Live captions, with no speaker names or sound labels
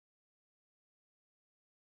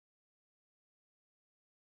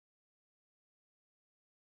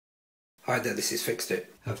Right there, this is Fixed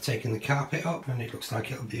It. I've taken the carpet up and it looks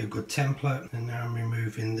like it'll be a good template, and now I'm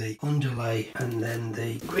removing the underlay and then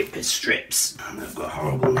the grip strips, and I've got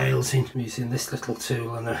horrible nails in. I'm using this little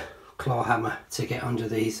tool and a claw hammer to get under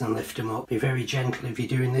these and lift them up. Be very gentle if you're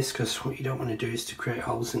doing this, because what you don't want to do is to create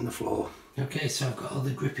holes in the floor. Okay, so I've got all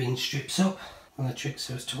the gripping strips up. One of the tricks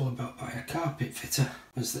I was told about by a carpet fitter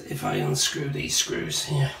was that if I unscrew these screws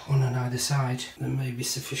here, one on either side, there may be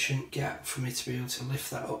sufficient gap for me to be able to lift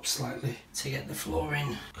that up slightly to get the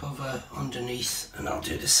flooring cover underneath, and I'll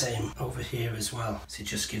do the same over here as well, so it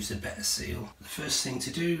just gives a better seal. The first thing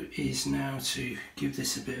to do is now to give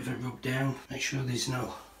this a bit of a rub down, make sure there's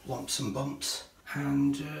no lumps and bumps,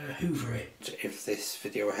 and hoover it. If this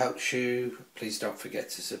video helps you, please don't forget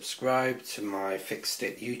to subscribe to my Fixed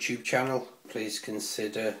It YouTube channel. Please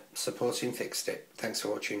consider supporting Fixed It. Thanks for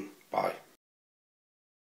watching. Bye.